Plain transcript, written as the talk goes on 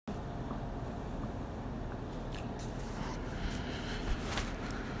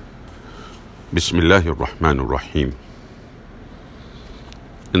Bismillahir Rahmanir Rahim.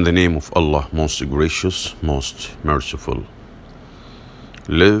 In the name of Allah, most gracious, most merciful.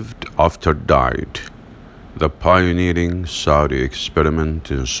 Lived after died. The pioneering Saudi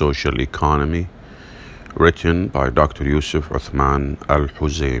experiment in social economy, written by Dr. Yusuf Uthman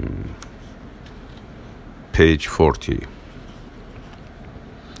Al-Huzaim. Page 40.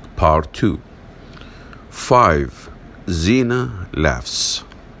 Part 2. 5. Zina laughs.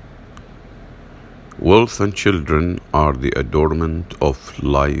 Wealth and children are the adornment of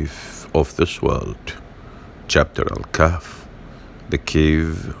life of this world. Chapter Al-Kahf, the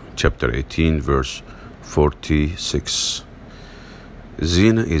cave, chapter 18, verse 46.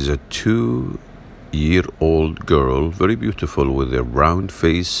 Zina is a 2-year-old girl, very beautiful, with a round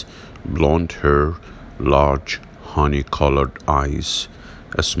face, blonde hair, large honey-colored eyes,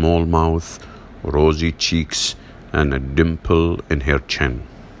 a small mouth, rosy cheeks, and a dimple in her chin.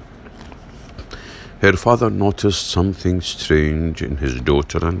 Her father noticed something strange in his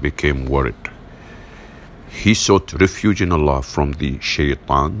daughter and became worried. He sought refuge in Allah from the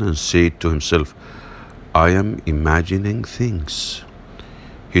shaitan and said to himself, I am imagining things.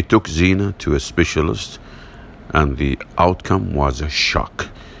 He took Zina to a specialist and the outcome was a shock.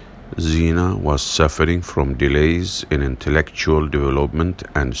 Zina was suffering from delays in intellectual development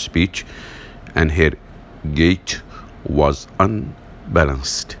and speech, and her gait was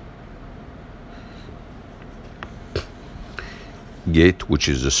unbalanced. Gait, which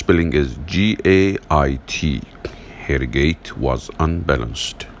is the spelling is G-A-I-T. Her gait was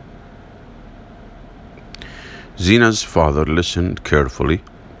unbalanced. Zina's father listened carefully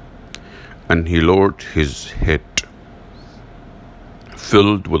and he lowered his head,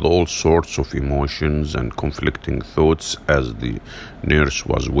 filled with all sorts of emotions and conflicting thoughts, as the nurse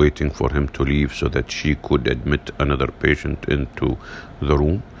was waiting for him to leave so that she could admit another patient into the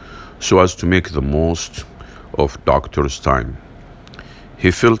room so as to make the most of doctor's time. He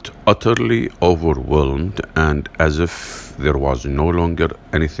felt utterly overwhelmed and as if there was no longer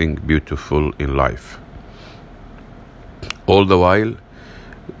anything beautiful in life. All the while,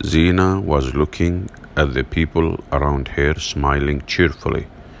 Zina was looking at the people around her, smiling cheerfully.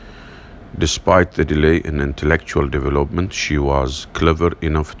 Despite the delay in intellectual development, she was clever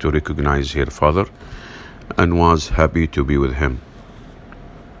enough to recognize her father and was happy to be with him.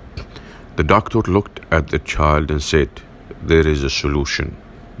 The doctor looked at the child and said, There is a solution.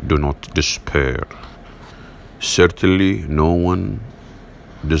 Do not despair. Certainly no one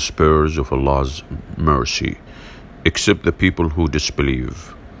despairs of Allah's mercy except the people who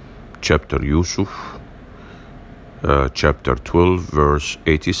disbelieve. Chapter Yusuf, chapter 12, verse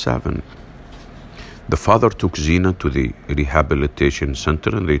 87. The father took Zina to the rehabilitation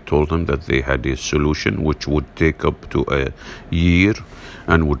center and they told him that they had a solution which would take up to a year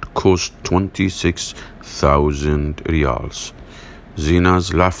and would cost 26,000 riyals.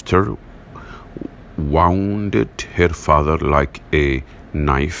 Zina's laughter wounded her father like a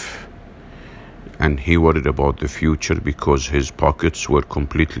knife, and he worried about the future because his pockets were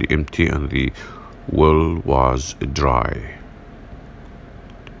completely empty and the well was dry.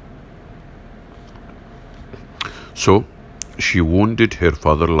 So she wounded her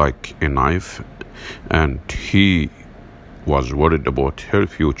father like a knife, and he was worried about her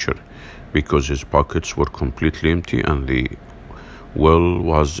future because his pockets were completely empty and the well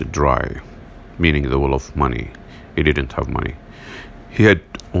was dry, meaning the well of money. He didn't have money. He had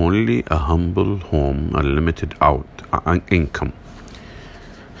only a humble home and limited income.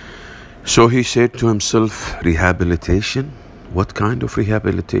 So he said to himself, rehabilitation? What kind of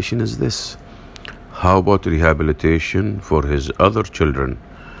rehabilitation is this? How about rehabilitation for his other children?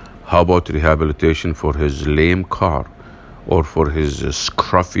 How about rehabilitation for his lame car, or for his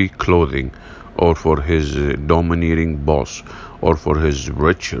scruffy clothing, or for his domineering boss, or for his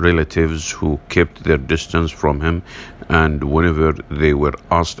rich relatives who kept their distance from him, and whenever they were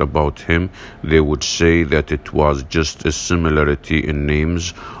asked about him, they would say that it was just a similarity in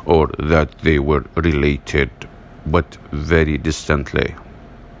names, or that they were related, but very distantly.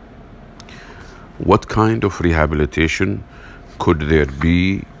 What kind of rehabilitation could there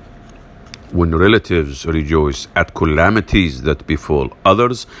be when relatives rejoice at calamities that befall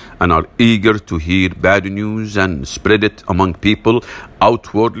others and are eager to hear bad news and spread it among people,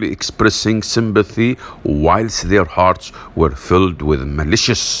 outwardly expressing sympathy whilst their hearts were filled with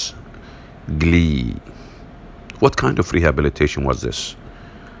malicious glee? What kind of rehabilitation was this?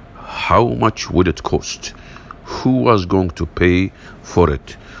 How much would it cost? Who was going to pay for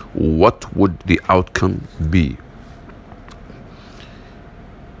it? What would the outcome be?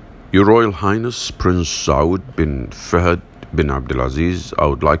 Your Royal Highness Prince Saud bin Fahd bin Abdulaziz, I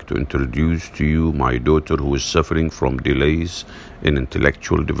would like to introduce to you my daughter who is suffering from delays in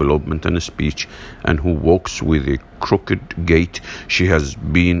intellectual development and speech and who walks with a crooked gait. She has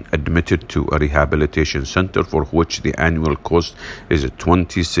been admitted to a rehabilitation center for which the annual cost is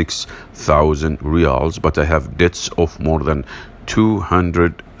 26,000 riyals, but I have debts of more than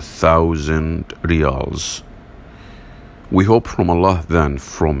 200,000 riyals. We hope from Allah then,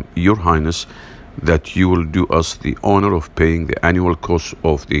 from Your Highness, that you will do us the honor of paying the annual cost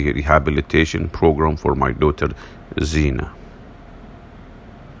of the rehabilitation program for my daughter Zina.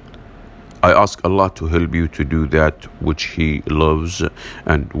 I ask Allah to help you to do that which He loves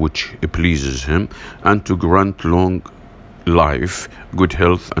and which pleases Him, and to grant long life, good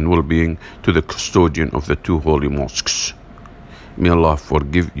health and well-being to the custodian of the two holy mosques. May Allah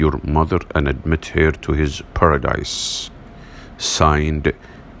forgive your mother and admit her to His paradise. Signed,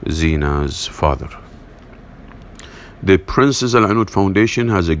 Zina's father. The Princess Al Anud Foundation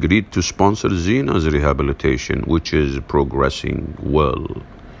has agreed to sponsor Zina's rehabilitation, which is progressing well.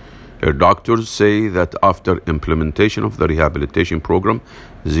 Her doctors say that after implementation of the rehabilitation program,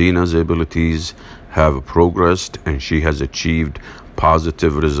 Zina's abilities have progressed and she has achieved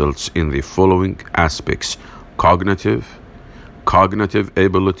positive results in the following aspects: cognitive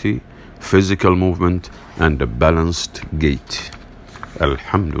ability, physical movement, and a balanced gait.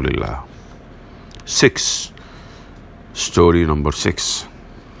 Alhamdulillah. Story number 6.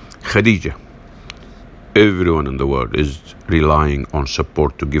 Khadija. Everyone in the world is relying on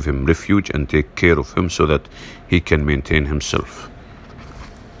support to give him refuge and take care of him so that he can maintain himself.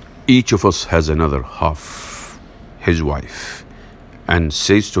 Each of us has another half, his wife, and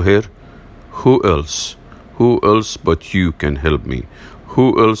says to her, Who else but you can help me?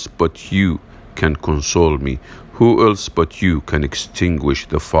 Who else but you can console me? Who else but you can extinguish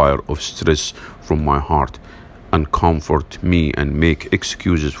the fire of stress from my heart and comfort me and make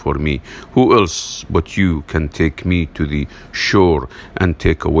excuses for me? Who else but you can take me to the shore and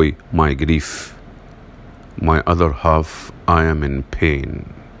take away my grief? My other half, I am in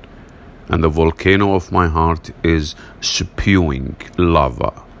pain, and the volcano of my heart is spewing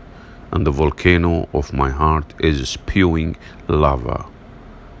lava. And the volcano of my heart is spewing lava.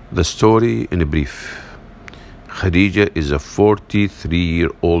 The story in brief. Khadija is a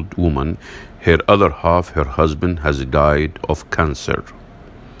 43-year-old woman. Her other half, her husband, has died of cancer.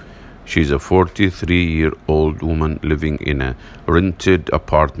 She's a 43-year-old woman living in a rented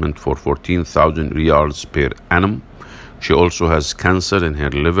apartment for 14,000 riyals per annum. She also has cancer in her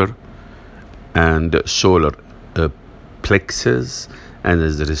liver and solar plexus and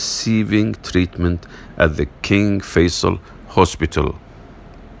is receiving treatment at the King Faisal Hospital.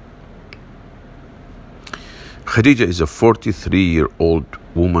 Khadija is a 43-year-old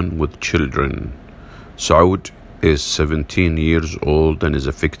woman with children. Saud is 17 years old and is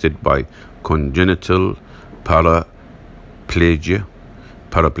affected by congenital paraplegia,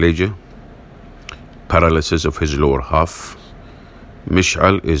 paralysis of his lower half.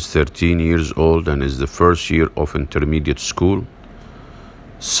 Mish'al is 13 years old and is the first year of intermediate school.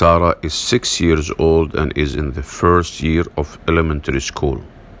 Sarah is 6 years old and is in the first year of elementary school.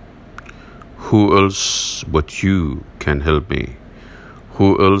 Who else but you can help me?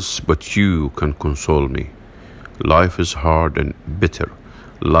 Who else but you can console me? Life is hard and bitter.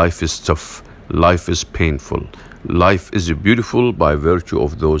 Life is tough. Life is painful. Life is beautiful by virtue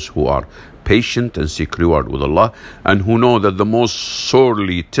of those who are patient and seek reward with Allah, and who know that the most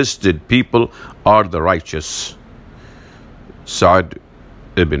sorely tested people are the righteous. Sa'd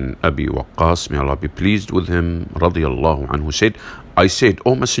ibn Abi Waqqas, may Allah be pleased with him, radiyallahu anhu, said, I said,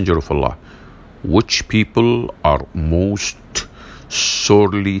 O Messenger of Allah, which people are most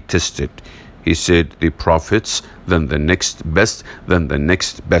sorely tested? He said, the prophets, then the next best, then the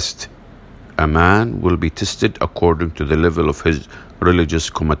next best. A man will be tested according to the level of his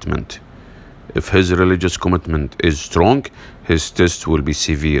religious commitment. If his religious commitment is strong, his test will be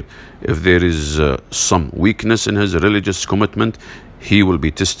severe. If there is some weakness in his religious commitment, he will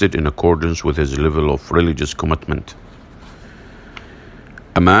be tested in accordance with his level of religious commitment.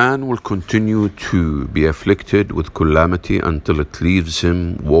 A man will continue to be afflicted with calamity until it leaves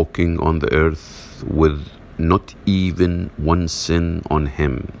him walking on the earth with not even one sin on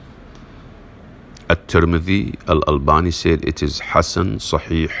him. At-Tirmidhi, Al-Albani said it is Hasan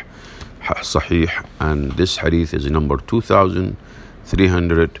Sahih, and this hadith is number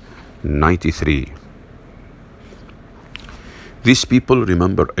 2393. These people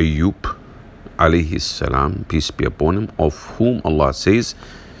remember Ayyub alayhi salam, peace be upon him, of whom Allah says,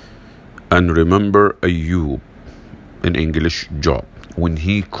 and remember Ayyub, in English, Job. when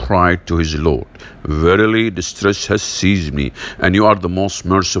he cried to his Lord, "Verily, distress has seized me, and you are the most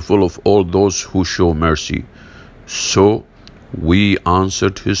merciful of all those who show mercy." So we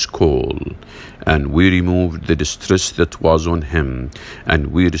answered his call, and we removed the distress that was on him, and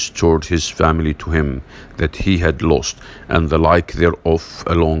we restored his family to him that he had lost, and the like thereof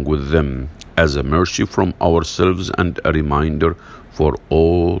along with them, as a mercy from ourselves and a reminder for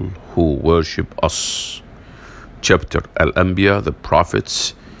all who worship us. Chapter Al-Anbiya, the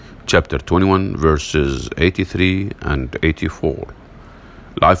Prophets, chapter 21, verses 83 and 84.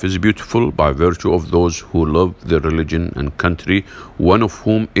 Life is beautiful by virtue of those who love their religion and country, one of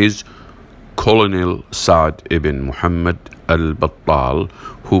whom is Colonel Saad ibn Muhammad al-Battal,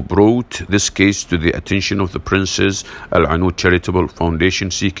 who brought this case to the attention of the Princess Al-Anud Charitable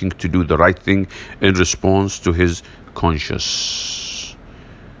Foundation, seeking to do the right thing in response to his conscience.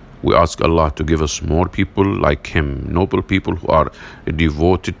 We ask Allah to give us more people like him, noble people who are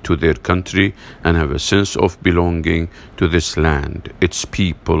devoted to their country and have a sense of belonging to this land, its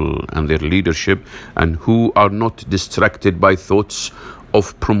people and their leadership, and who are not distracted by thoughts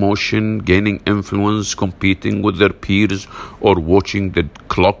of promotion, gaining influence, competing with their peers, or watching the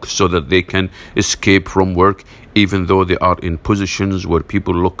clock so that they can escape from work, even though they are in positions where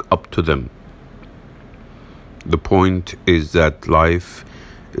people look up to them. The point is that life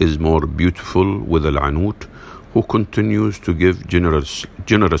is more beautiful with Al-Anud, who continues to give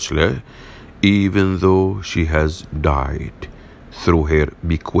generously, even though she has died, through her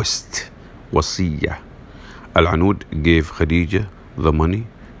bequest, wasiyah. Al-Anud gave Khadija the money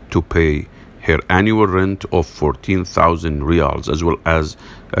to pay her annual rent of 14,000 riyals, as well as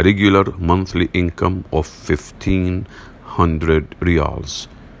a regular monthly income of 1,500 riyals.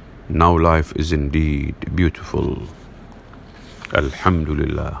 Now life is indeed beautiful.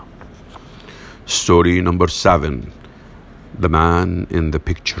 Alhamdulillah. Story number 7. The man in the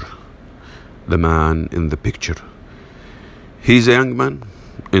picture. The man in the picture. He's a young man.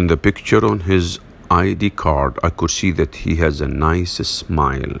 In the picture on his ID card, I could see that he has a nice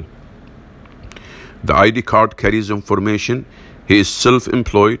smile. The ID card carries information. He is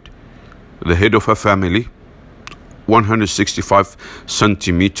self-employed, the head of a family, 165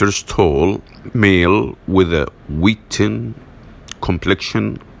 centimeters tall, male with a wheaten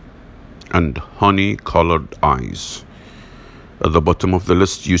complexion and honey-colored eyes. At the bottom of the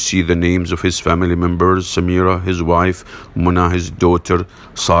list, you see the names of his family members: Samira, his wife; Muna, his daughter;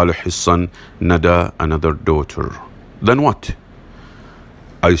 Salih, his son; Nada, another daughter. Then what?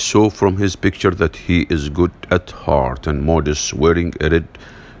 I saw from his picture that he is good at heart and modest, wearing a red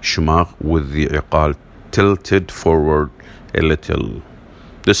shmaq with the iqal tilted forward a little.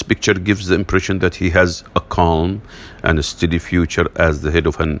 This picture gives the impression that he has a calm and a steady future as the head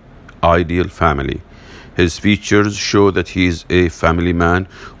of an ideal family. His features show that he is a family man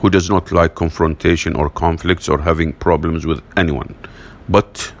who does not like confrontation or conflicts or having problems with anyone.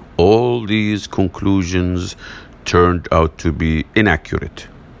 But all these conclusions turned out to be inaccurate.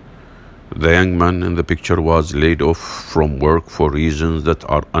 The young man in the picture was laid off from work for reasons that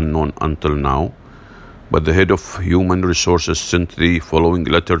are unknown until now. But the head of human resources sent the following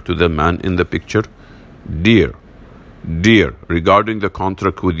letter to the man in the picture. Dear, regarding the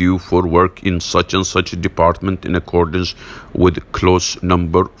contract with you for work in such and such department in accordance with clause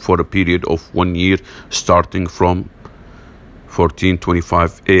number for a period of 1 year starting from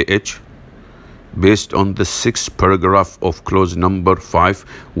 1425 AH, based on the 6th paragraph of clause number 5,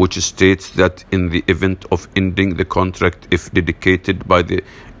 which states that in the event of ending the contract, if dedicated by the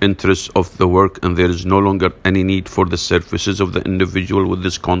interests of the work and there is no longer any need for the services of the individual with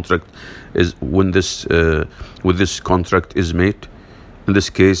this contract contract is made, in this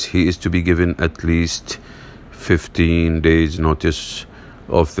case he is to be given at least 15 days notice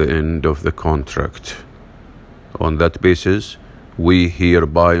of the end of the contract. On that basis, we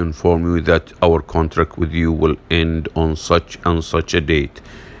hereby inform you that our contract with you will end on such and such a date,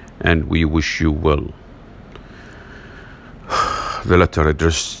 and we wish you well. The letter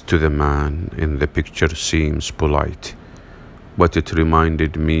addressed to the man in the picture seems polite, but it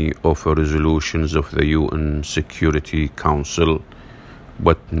reminded me of resolutions of the UN Security Council.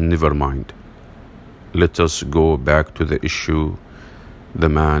 But never mind. Let us go back to the issue. The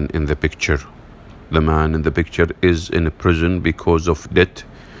man in the picture. The man in the picture is in prison because of debt.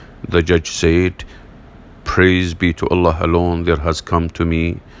 The judge said, "Praise be to Allah alone, there has come to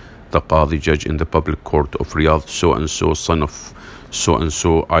me, the Qadi judge in the public court of Riyadh, so-and-so, son of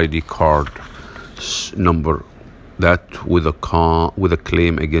so-and-so, ID card number," that with a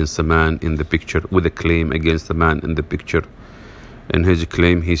claim against the man in the picture, In his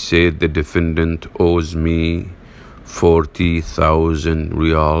claim, he said, "The defendant owes me 40,000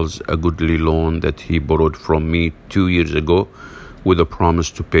 riyals, a goodly loan that he borrowed from me 2 years ago with a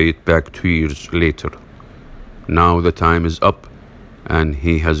promise to pay it back 2 years later. Now the time is up and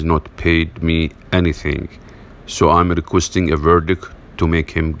he has not paid me anything, so I'm requesting a verdict to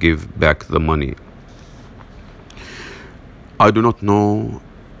make him give back the money. I do not know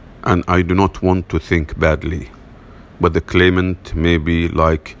and I do not want to think badly, but the claimant may be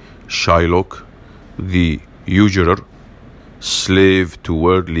like Shylock, the usurer, slave to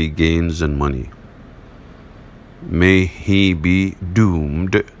worldly gains and money. May he be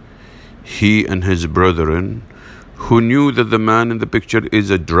doomed, he and his brethren, who knew that the man in the picture is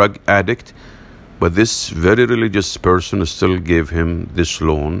a drug addict, but this very religious person still gave him this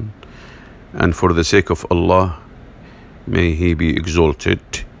loan, and for the sake of Allah, may he be exalted.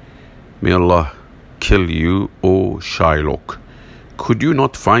 May Allah kill you, O Shylock. Could you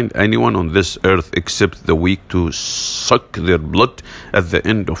not find anyone on this earth except the weak to suck their blood at the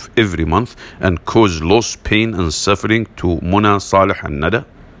end of every month and cause loss, pain and suffering to Muna, Salih and Nada?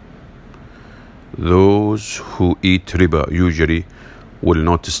 Those who eat riba usually will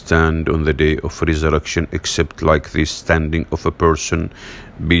not stand on the day of resurrection except like the standing of a person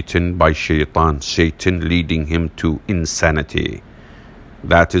beaten by Satan leading him to insanity.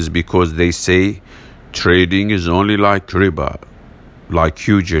 That is because they say trading is only like riba, like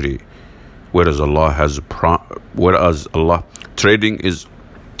usury, whereas trading is,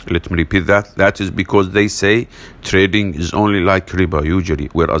 let me repeat that. That is because they say trading is only like riba, usury,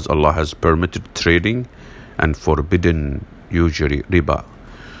 whereas Allah has permitted trading and forbidden usury, riba.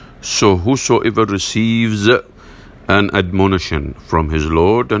 So whosoever receives an admonition from his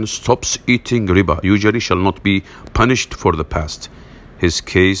Lord and stops eating riba, usury, shall not be punished for the past. His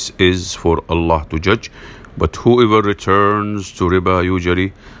case is for Allah to judge. But whoever returns to riba,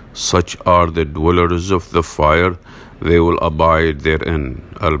 usury, such are the dwellers of the fire, they will abide therein.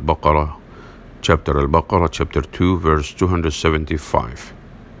 Al-Baqarah chapter 2 verse 275.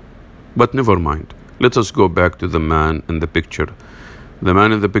 But never mind, let us go back to the man in the picture. The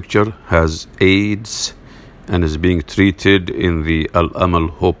man in the picture has AIDS and is being treated in the Al-Amal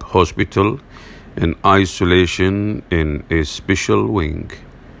Hope Hospital in isolation in a special wing.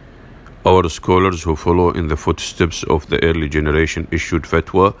 Our scholars who follow in the footsteps of the early generation issued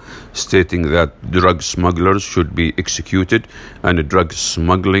fatwa stating that drug smugglers should be executed and drug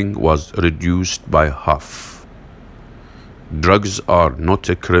smuggling was reduced by half. Drugs are not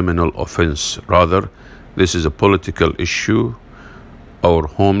a criminal offense. Rather, this is a political issue. Our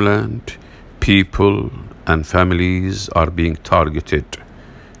homeland, people and families are being targeted.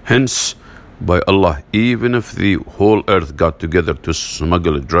 Hence, by Allah, even if the whole earth got together to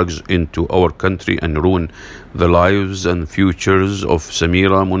smuggle drugs into our country and ruin the lives and futures of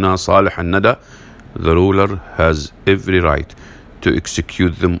Samira, Muna, Salih and Nada, the ruler has every right to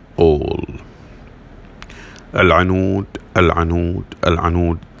execute them all. Al-Anud, Al-Anud,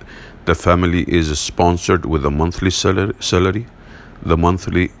 Al-Anud. The family is sponsored with a monthly salary.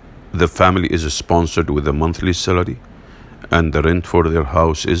 The family is sponsored with a monthly salary, and the rent for their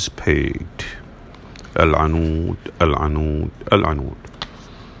house is paid. Al-Anud, Al-Anud, Al-Anud.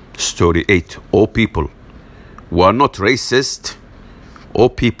 Story 8. O people, we are not racist. O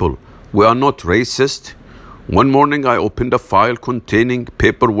people, we are not racist. One morning I opened a file containing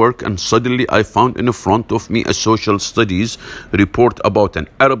paperwork and suddenly I found in front of me a social studies report about an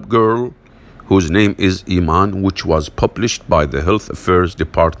Arab girl whose name is Iman, which was published by the Health Affairs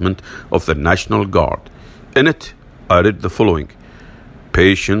Department of the National Guard. In it, I read the following: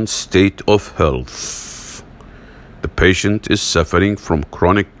 Patient's state of health. The patient is suffering from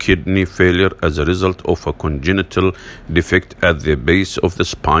chronic kidney failure as a result of a congenital defect at the base of the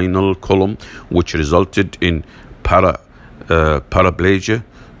spinal column, which resulted in paraplegia.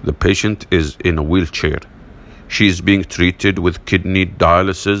 The patient is in a wheelchair. She is being treated with kidney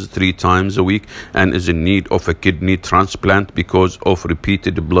dialysis 3 times a week and is in need of a kidney transplant because of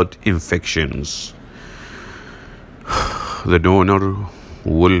repeated blood infections. The donor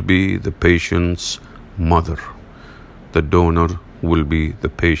will be the patient's mother. The donor will be the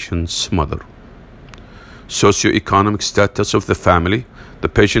patient's mother. Socioeconomic status of the family. The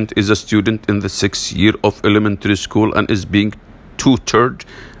patient is a student in the 6th year of elementary school and is being tutored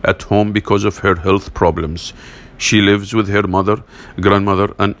at home because of her health problems. She lives with her mother,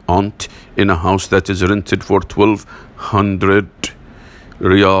 grandmother and aunt in a house that is rented for 1,200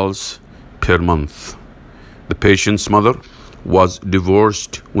 riyals per month. The patient's mother was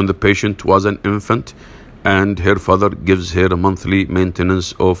divorced when the patient was an infant, and her father gives her a monthly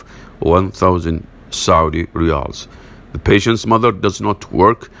maintenance of 1,000 Saudi riyals. The patient's mother does not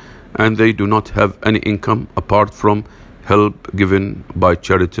work and they do not have any income apart from help given by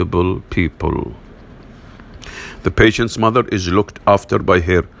charitable people. The patient's mother is looked after by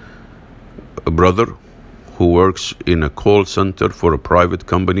her brother, who works in a call center for a private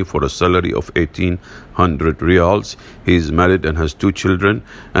company for a salary of 1800 riyals. He is married and has 2 children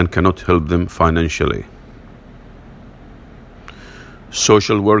and cannot help them financially.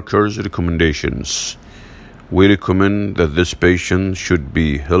 Social workers' recommendations. We recommend that this patient should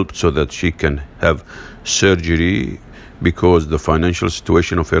be helped so that she can have surgery, because the financial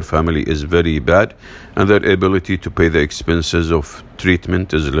situation of her family is very bad and their ability to pay the expenses of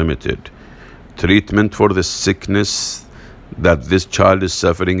treatment is limited. Treatment for the sickness that this child is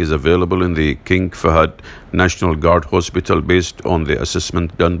suffering is available in the King Fahd National Guard Hospital based on the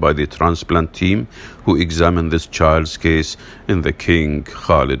assessment done by the transplant team who examined this child's case in the King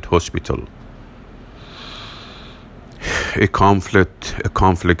Khalid Hospital. A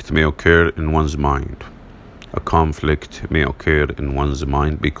conflict may occur in one's mind. A conflict may occur in one's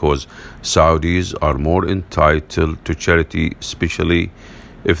mind because Saudis are more entitled to charity, especially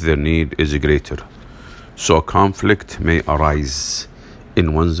if their need is greater. So a conflict may arise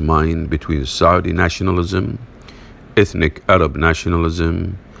in one's mind between Saudi nationalism, ethnic Arab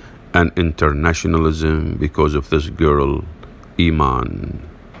nationalism, and internationalism because of this girl, Iman.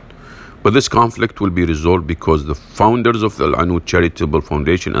 But this conflict will be resolved because the founders of the Al-Anud Charitable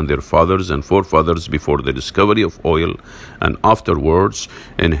Foundation and their fathers and forefathers before the discovery of oil and afterwards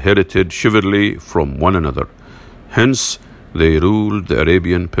inherited chivalry from one another. Hence, they ruled the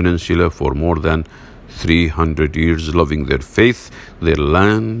Arabian Peninsula for more than 300 years, loving their faith, their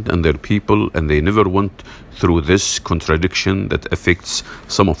land, and their people, and they never went through this contradiction that affects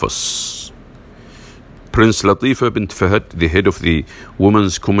some of us. Prince Latifa bint Fahd, the head of the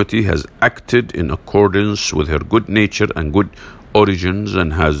Women's Committee, has acted in accordance with her good nature and good origins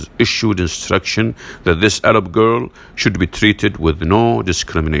and has issued instruction that this Arab girl should be treated with no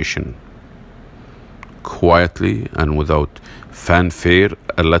discrimination. Quietly and without fanfare,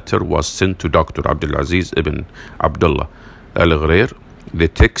 a letter was sent to Dr. Abdulaziz ibn Abdullah al-Ghrair, the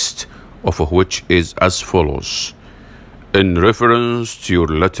text of which is as follows. In reference to your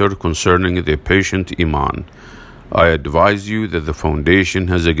letter concerning the patient Iman, I advise you that the foundation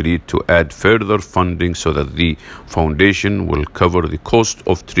has agreed to add further funding so that the foundation will cover the cost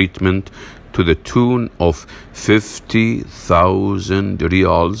of treatment to the tune of 50,000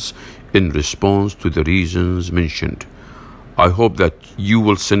 riyals in response to the reasons mentioned. I hope that you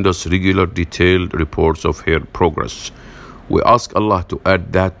will send us regular detailed reports of her progress. We ask Allah to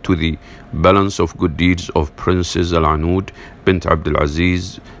add that to the balance of good deeds of Princess Al-Anud bint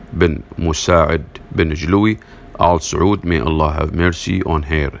Abdulaziz bin Musa'id bin Jloui Al Saud. May Allah have mercy on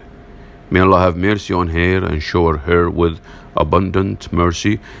her. May Allah have mercy on her and shower her with abundant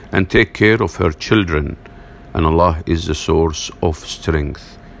mercy and take care of her children. And Allah is the source of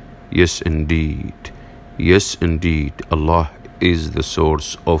strength. Yes, indeed. Yes, indeed. Allah is the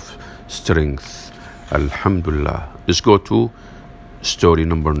source of strength. Alhamdulillah. Let's go to story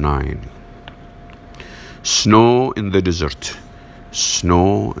number 9. Snow in the desert.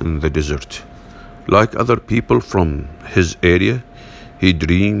 Snow in the desert. Like other people from his area, he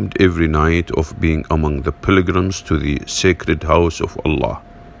dreamed every night of being among the pilgrims to the sacred house of Allah.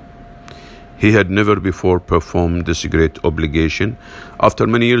 He had never before performed this great obligation. After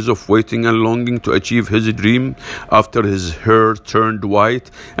many years of waiting and longing to achieve his dream, after his hair turned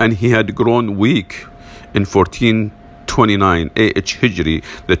white and he had grown weak, in 1429 AH Hijri,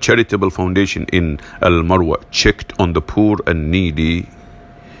 the charitable foundation in Al-Marwa checked on the poor and needy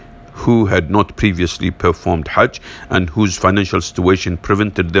who had not previously performed Hajj and whose financial situation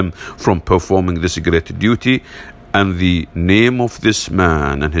prevented them from performing this great duty, and the name of this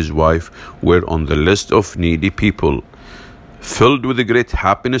man and his wife were on the list of needy people. Filled with great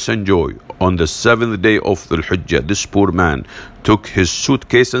happiness and joy, on the 7th day of the Hijjah, this poor man took his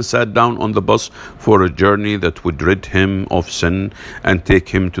suitcase and sat down on the bus for a journey that would rid him of sin and take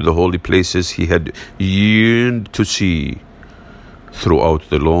him to the holy places he had yearned to see. Throughout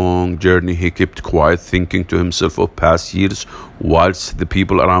the long journey, he kept quiet, thinking to himself of past years, whilst the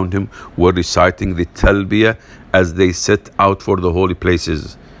people around him were reciting the Talbiyah as they set out for the holy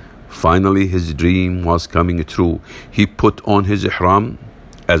places. Finally, his dream was coming true. He put on his ihram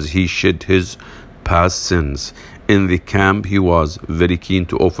as he shed his past sins. In the camp, he was very keen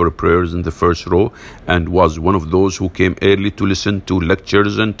to offer prayers in the first row and was one of those who came early to listen to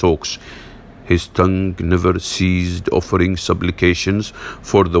lectures and talks. His tongue never ceased offering supplications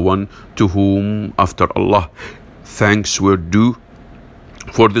for the one to whom, after Allah, thanks were due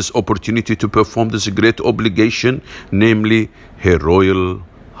for this opportunity to perform this great obligation, namely Her Royal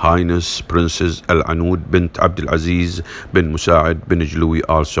Highness Princess Al-Anud bint Abdul Aziz bin Musa'id bin Jloui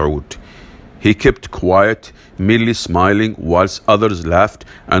Al Saud. He kept quiet, merely smiling whilst others laughed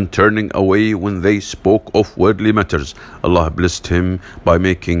and turning away when they spoke of worldly matters. Allah blessed him by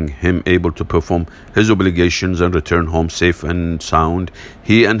making him able to perform his obligations and return home safe and sound.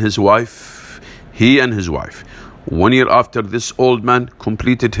 He and his wife. 1 year after this old man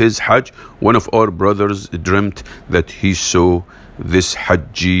completed his Hajj, one of our brothers dreamt that he saw this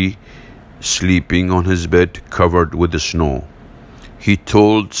Hajji sleeping on his bed covered with the snow. He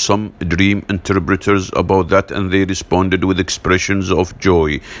told some dream interpreters about that, and they responded with expressions of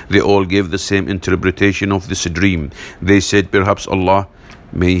joy. They all gave the same interpretation of this dream. They said, perhaps Allah,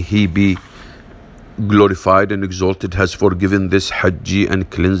 may He be glorified and exalted, has forgiven this Hajji and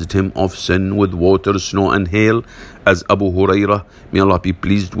cleansed him of sin with water, snow and hail. As Abu Hurairah, may Allah be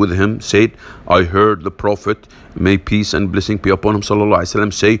pleased with him, said, I heard the Prophet, may peace and blessing be upon him, sallallahu alaihi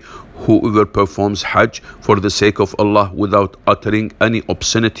wasallam, say, whoever performs Hajj for the sake of Allah without uttering any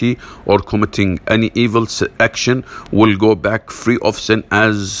obscenity or committing any evil action will go back free of sin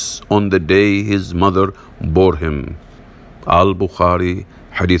as on the day his mother bore him. Al-Bukhari,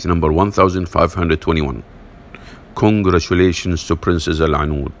 Hadith number 1521. Congratulations to Princess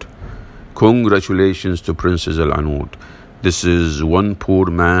Al-Anud. Congratulations to Princess Al-Anud. This is one poor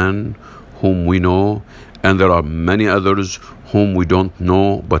man whom we know, and there are many others whom we don't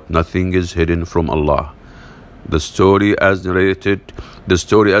know, but nothing is hidden from Allah. The story as narrated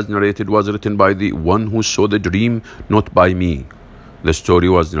was written by the one who saw the dream, not by me. The story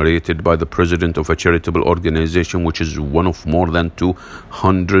was narrated by the president of a charitable organization, which is one of more than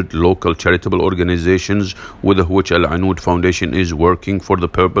 200 local charitable organizations with which Al-Anud Foundation is working for the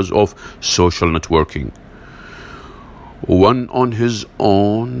purpose of social networking. One on his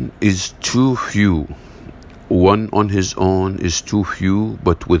own is too few.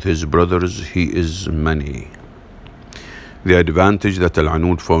 But with his brothers he is many. The advantage that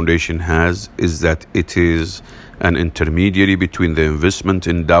Al-Anud Foundation has is that it is an intermediary between the investment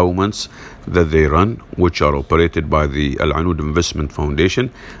endowments that they run, which are operated by the Al-Anud Investment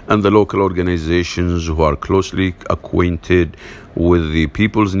Foundation, and the local organizations who are closely acquainted with the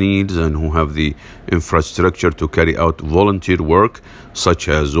people's needs and who have the infrastructure to carry out volunteer work, such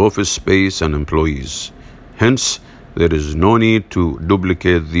as office space and employees. Hence, there is no need to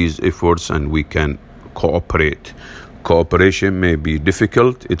duplicate these efforts, and we can cooperate. Cooperation may be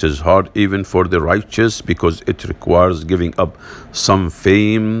difficult. It is hard even for the righteous because it requires giving up some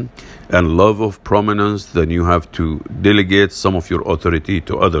fame and love of prominence. Then you have to delegate some of your authority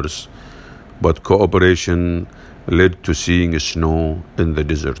to others. But cooperation led to seeing snow in the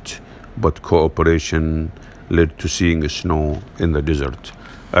desert.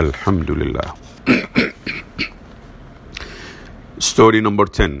 Alhamdulillah. Story number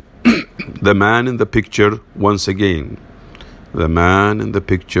 10. The man in the picture once again. The man in the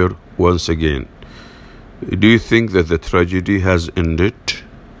picture once again. Do you think that the tragedy has ended?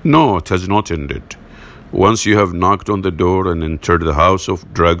 No, it has not ended. Once you have knocked on the door and entered the house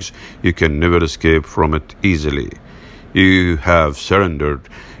of drugs, you can never escape from it easily. You have surrendered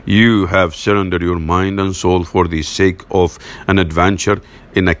your mind and soul for the sake of an adventure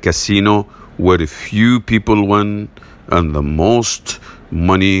in a casino where few people win and the most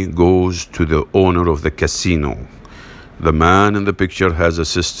money goes to the owner of the casino. The man in the picture has a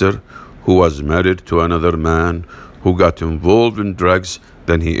sister who was married to another man who got involved in drugs.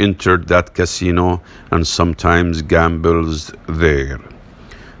 Then he entered that casino and sometimes gambles there.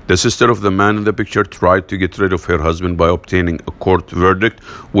 The sister of the man in the picture tried to get rid of her husband by obtaining a court verdict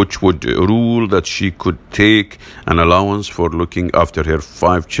which would rule that she could take an allowance for looking after her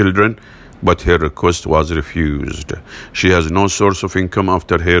 5 children, but her request was refused. She has no source of income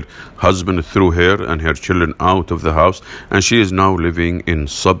after her husband threw her and her children out of the house, and she is now living in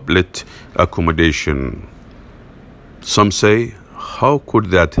sublet accommodation. Some say, how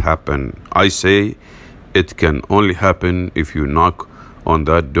could that happen? I say, it can only happen if you knock on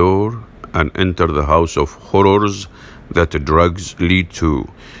that door and enter the house of horrors that drugs lead to.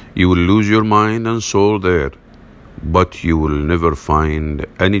 You will lose your mind and soul there, but you will never find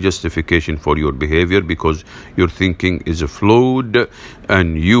any justification for your behavior because your thinking is flawed,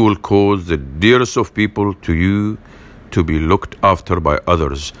 and you will cause the dearest of people to you to be looked after by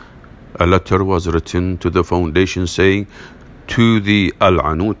others. A letter was written to the foundation saying, to the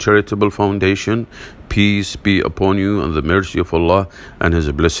Al-Anud Charitable Foundation, peace be upon you and the mercy of Allah and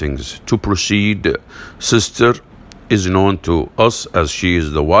His blessings. To proceed, sister is known to us as she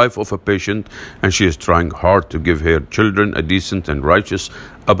is the wife of a patient, and she is trying hard to give her children a decent and righteous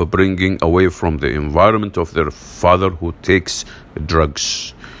upbringing away from the environment of their father who takes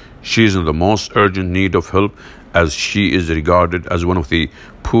drugs. She is in the most urgent need of help, as she is regarded as one of the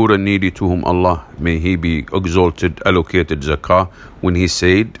poor and needy to whom Allah, may He be exalted, allocated zakah when He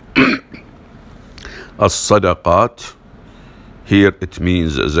said, As-sadaqat, here it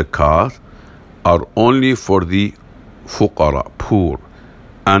means zakat, are only for the fuqara, poor,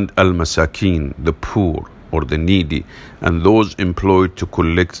 and al-masakin, the poor or the needy, and those employed to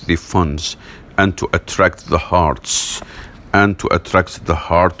collect the funds and to attract the hearts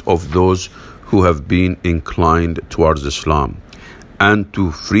of those who have been inclined towards Islam, and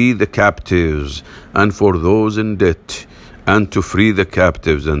to free the captives, and for those in debt, and to free the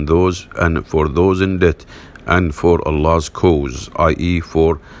captives and for those in debt, and for Allah's cause, i.e.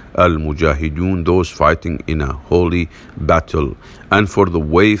 for al-mujahidun, those fighting in a holy battle, and for the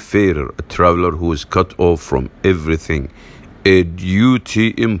wayfarer, a traveler who is cut off from everything, a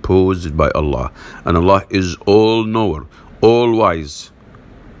duty imposed by Allah. And Allah is all-knower, all-wise.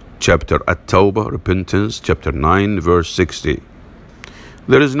 Chapter At-Tawbah, Repentance, chapter 9, verse 60.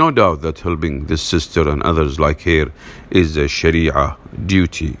 There is no doubt that helping this sister and others like her is a Sharia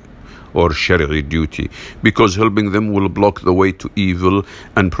duty or Shari'i duty, because helping them will block the way to evil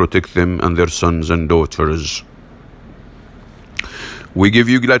and protect them and their sons and daughters. We give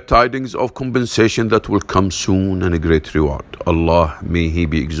you glad tidings of compensation that will come soon and a great reward. Allah, may He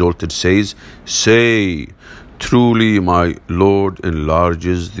be exalted, says, Say, truly my Lord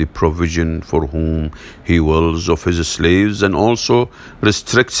enlarges the provision for whom He wills of His slaves, and also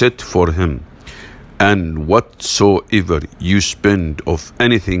restricts it for him. And whatsoever you spend of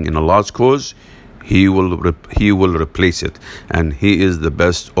anything in Allah's cause, He will replace it, and He is the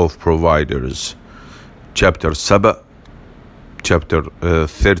best of providers. Chapter Saba, chapter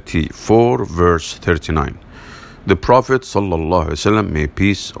 34, verse 39. The Prophet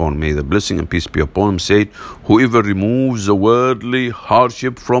ﷺ, may the blessing and peace be upon him, said, whoever removes a worldly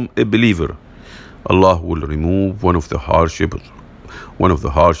hardship from a believer, Allah will remove one of the hardships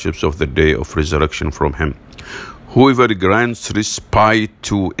of the day of resurrection from him. Whoever grants respite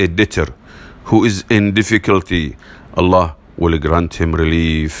to a debtor who is in difficulty, Allah will grant him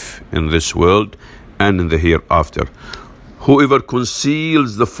relief in this world and in the hereafter. Whoever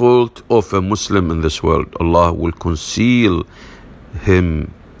conceals the fault of a Muslim in this world, Allah will conceal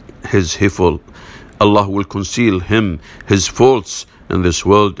him his faults in this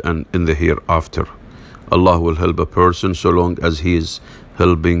world and in the hereafter. Allah will help a person so long as he is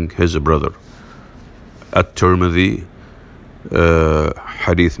helping his brother. At-Tirmidhi,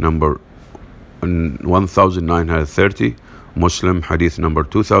 hadith number 1930, Muslim hadith number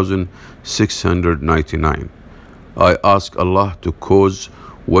 2699. I ask Allah to cause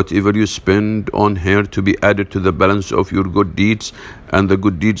whatever you spend on her to be added to the balance of your good deeds and the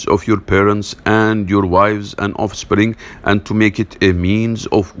good deeds of your parents and your wives and offspring, and to make it a means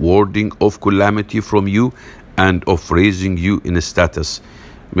of warding off calamity from you and of raising you in status.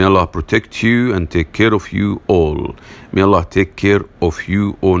 May Allah protect you and take care of you all. May Allah take care of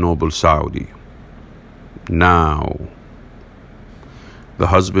you, O noble Saudi. Now, the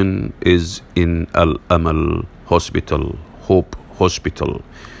husband is in Al-Amal Hospital, Hope Hospital,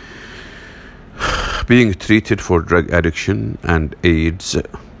 being treated for drug addiction and AIDS.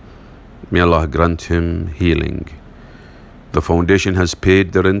 May Allah grant him healing. The foundation has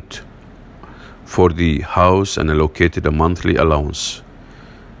paid the rent for the house and allocated a monthly allowance.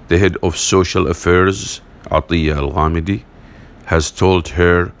 The head of social affairs, Atiyah Al-Ghamidi, has told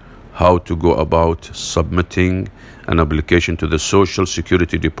her how to go about submitting an application to the Social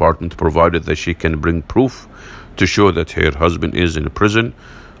Security Department, provided that she can bring proof to show that her husband is in prison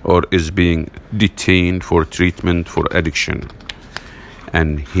or is being detained for treatment for addiction.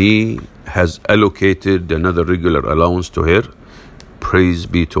 And he has allocated another regular allowance to her. Praise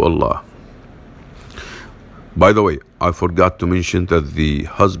be to Allah. By the way, I forgot to mention that the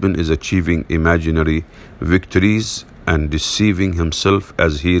husband is achieving imaginary victories and deceiving himself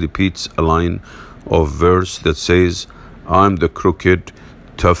as he repeats a line of verse that says, I'm the crooked,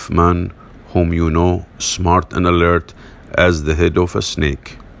 tough man whom you know, smart and alert as the head of a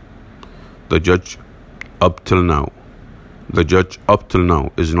snake. The judge up till now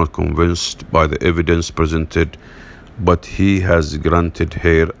is not convinced by the evidence presented, but he has granted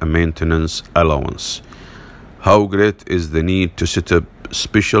her a maintenance allowance. How great is the need to set up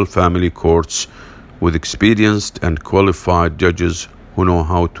special family courts with experienced and qualified judges who know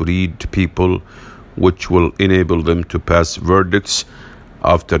how to read people, which will enable them to pass verdicts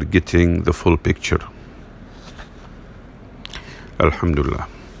after getting the full picture. Alhamdulillah.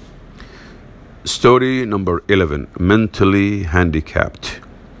 Story number 11. Mentally handicapped.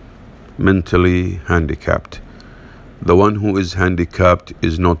 The one who is handicapped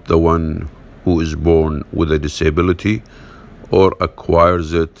is not the one who is born with a disability or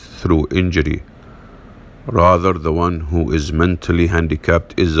acquires it through injury. Rather, the one who is mentally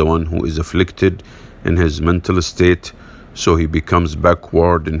handicapped is the one who is afflicted in his mental state, so he becomes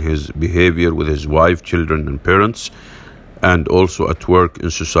backward in his behavior with his wife, children, and parents, and also at work, in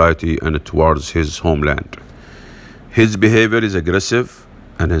society, and towards his homeland. His behavior is aggressive,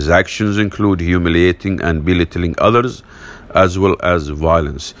 and his actions include humiliating and belittling others, as well as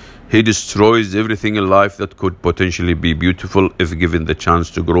violence. He destroys everything in life that could potentially be beautiful if given the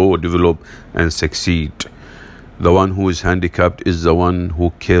chance to grow, develop, and succeed. The one who is handicapped is the one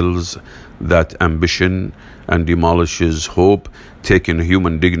who kills that ambition and demolishes hope, taking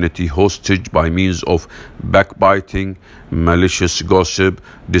human dignity hostage by means of backbiting, malicious gossip,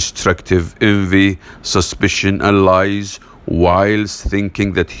 destructive envy, suspicion, and lies, whilst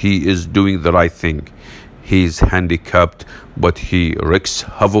thinking that he is doing the right thing. He is handicapped, but he wreaks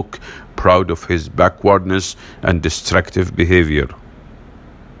havoc, proud of his backwardness and destructive behavior.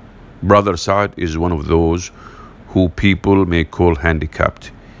 Brother Saad is one of those who people may call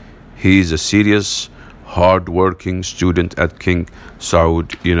handicapped. He is a serious, hard-working student at King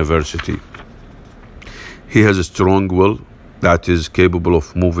Saud University. He has a strong will that is capable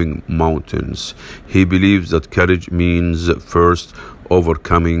of moving mountains. He believes that courage means first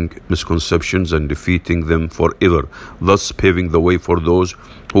overcoming misconceptions and defeating them forever, thus paving the way for those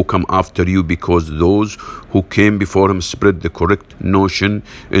who come after you, because those who came before him spread the correct notion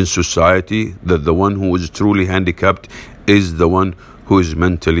in society that the one who is truly handicapped is the one who is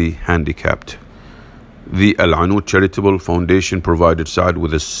mentally handicapped. The Al-Anud Charitable Foundation provided Saad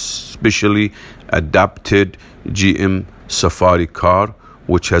with a specially adapted GM Safari car,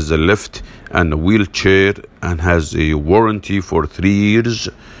 which has a lift and a wheelchair and has a warranty for 3 years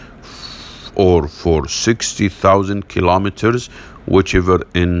or for 60,000 kilometers, whichever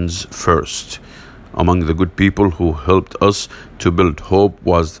ends first. Among the good people who helped us to build hope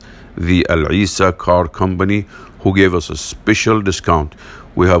was the Al Isa Car Company, who gave us a special discount.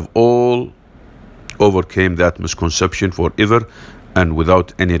 We have all overcame that misconception forever and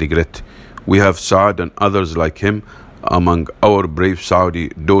without any regret. We have Saad and others like him among our brave Saudi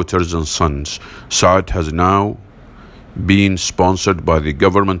daughters and sons. Saad has now been sponsored by the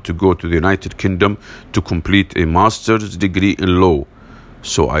government to go to the United Kingdom to complete a master's degree in law.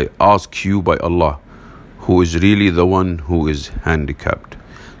 So I ask you by Allah, who is really the one who is handicapped?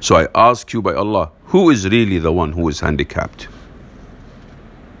 So I ask you by Allah, who is really the one who is handicapped?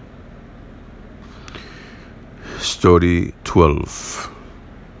 Story 12.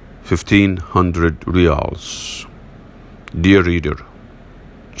 1,500 riyals. Dear reader,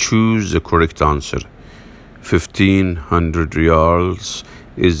 choose the correct answer. 1,500 riyals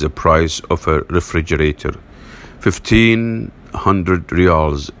is the price of a refrigerator. 1,500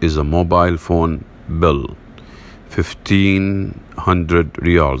 riyals is a mobile phone bill. 1,500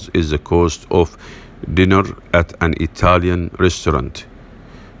 riyals is the cost of dinner at an Italian restaurant.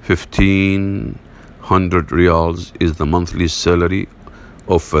 1,500 riyals is the monthly salary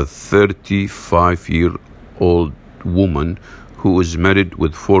of a 35-year-old woman who is married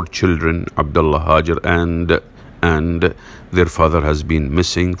with 4 children, Abdullah, Hajar, and their father has been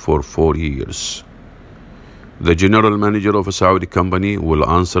missing for 4 years. The general manager of a Saudi company will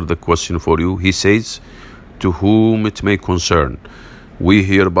answer the question for you. He says, to whom it may concern, we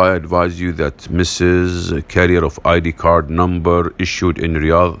hereby advise you that Mrs. Carrier of ID card number issued in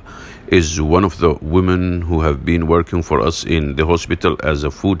Riyadh is one of the women who have been working for us in the hospital as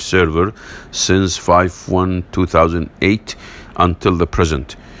a food server since 5/1/2008 until the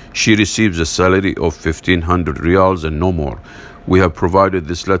present. She receives a salary of 1,500 riyals and no more. We have provided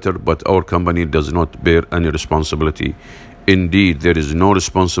this letter, but our company does not bear any responsibility. Indeed, there is no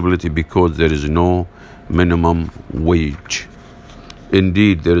responsibility because there is no minimum wage.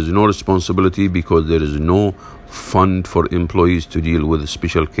 Indeed, there is no responsibility because there is no fund for employees to deal with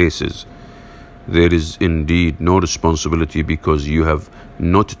special cases. There is indeed no responsibility because you have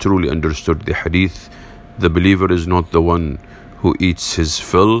not truly understood the hadith. The believer is not the one who eats his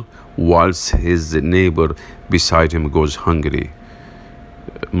fill whilst his neighbor beside him goes hungry.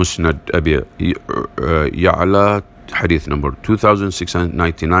 Musnad Abi Ya'la, hadith number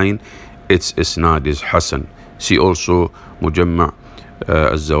 2699. Its isnad is Hasan. See also Mujamma'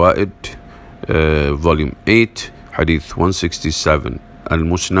 al-Zawaid, volume 8, hadith 167.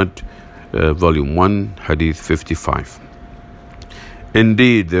 Al-Musnad, volume 1, hadith 55.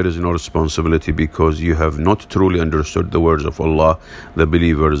 Indeed, there is no responsibility because you have not truly understood the words of Allah. The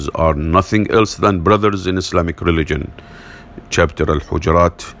believers are nothing else than brothers in Islamic religion. Chapter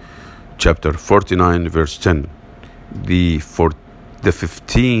Al-Hujurat, chapter 49, verse 10. The for the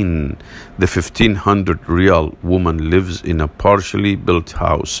 1500 real woman lives in a partially built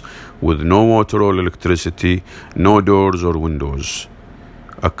house with no water or electricity, no doors or windows.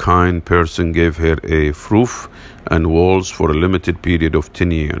 A kind person gave her a roof and walls for a limited period of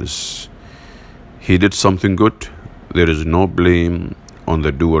 10 years. He did something good. There is no blame on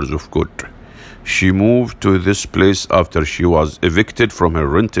the doers of good. She moved to this place after she was evicted from her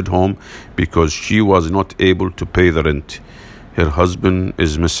rented home because she was not able to pay the rent. Her husband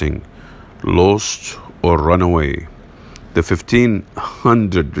is missing, lost, or run away. The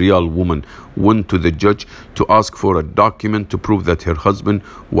 1500 real woman went to the judge to ask for a document to prove that her husband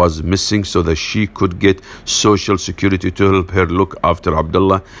was missing so that she could get social security to help her look after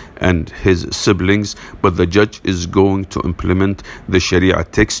Abdullah and his siblings. But the judge is going to implement the Sharia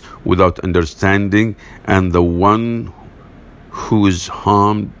text without understanding, and the one who is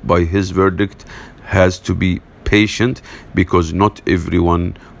harmed by his verdict has to be patient, because not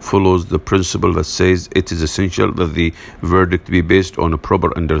everyone follows the principle that says it is essential that the verdict be based on a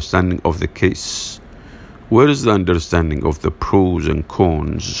proper understanding of the case. Where is the understanding of the pros and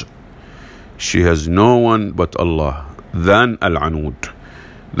cons? She has no one but Allah. Then Al-Anud,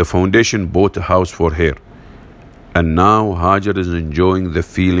 the foundation, bought a house for her, and now Hajar is enjoying the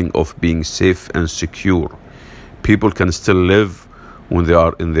feeling of being safe and secure. People can still live when they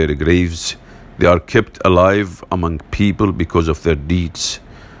are in their graves. They are kept alive among people because of their deeds.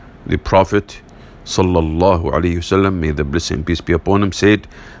 The Prophet sallallahu alaihi wasallam, may the blessing and peace be upon him, said,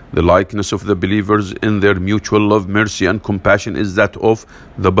 the likeness of the believers in their mutual love, mercy and compassion is that of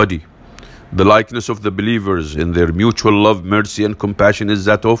the body. The likeness of the believers in their mutual love, mercy and compassion is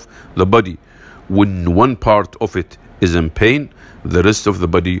that of the body. When one part of it is in pain, the rest of the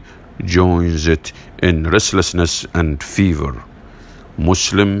body joins it in restlessness and fever.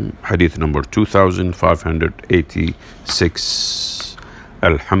 Muslim, hadith number 2586.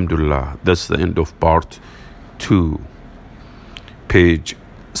 Alhamdulillah. That's the end of part 2, page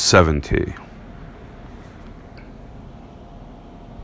 70.